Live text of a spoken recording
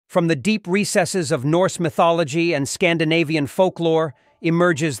From the deep recesses of Norse mythology and Scandinavian folklore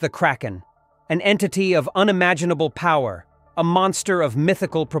emerges the Kraken, an entity of unimaginable power, a monster of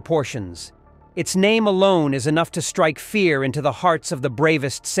mythical proportions. Its name alone is enough to strike fear into the hearts of the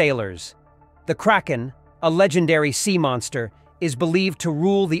bravest sailors. The Kraken, a legendary sea monster, is believed to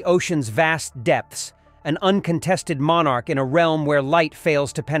rule the ocean's vast depths, an uncontested monarch in a realm where light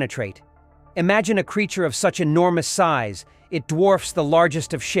fails to penetrate. Imagine a creature of such enormous size, it dwarfs the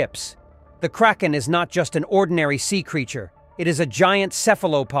largest of ships. The Kraken is not just an ordinary sea creature, it is a giant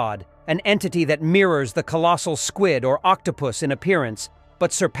cephalopod, an entity that mirrors the colossal squid or octopus in appearance,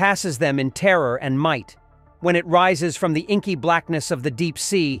 but surpasses them in terror and might. When it rises from the inky blackness of the deep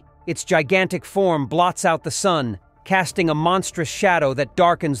sea, its gigantic form blots out the sun, casting a monstrous shadow that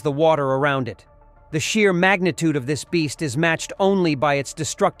darkens the water around it. The sheer magnitude of this beast is matched only by its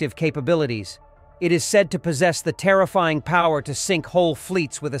destructive capabilities. It is said to possess the terrifying power to sink whole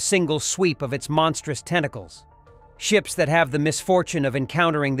fleets with a single sweep of its monstrous tentacles. Ships that have the misfortune of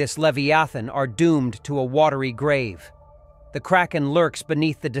encountering this leviathan are doomed to a watery grave. The Kraken lurks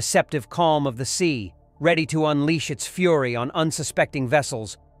beneath the deceptive calm of the sea, ready to unleash its fury on unsuspecting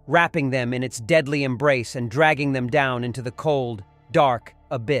vessels, wrapping them in its deadly embrace and dragging them down into the cold, dark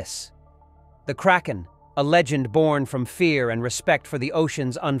abyss. The Kraken, a legend born from fear and respect for the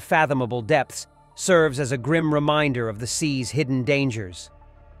ocean's unfathomable depths, serves as a grim reminder of the sea's hidden dangers.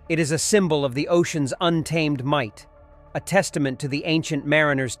 It is a symbol of the ocean's untamed might, a testament to the ancient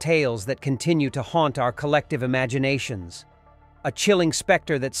mariners' tales that continue to haunt our collective imaginations. A chilling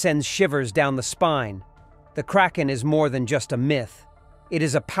specter that sends shivers down the spine. The Kraken is more than just a myth. It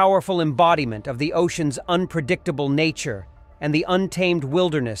is a powerful embodiment of the ocean's unpredictable nature and the untamed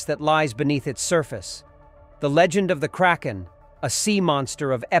wilderness that lies beneath its surface. The legend of the Kraken, a sea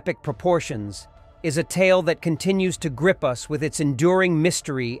monster of epic proportions, is a tale that continues to grip us with its enduring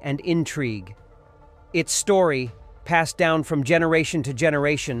mystery and intrigue. Its story, passed down from generation to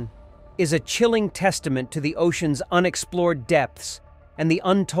generation, is a chilling testament to the ocean's unexplored depths and the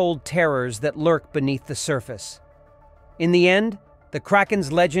untold terrors that lurk beneath the surface. In the end, the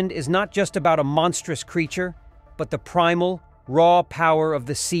Kraken's legend is not just about a monstrous creature, but the primal, raw power of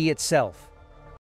the sea itself.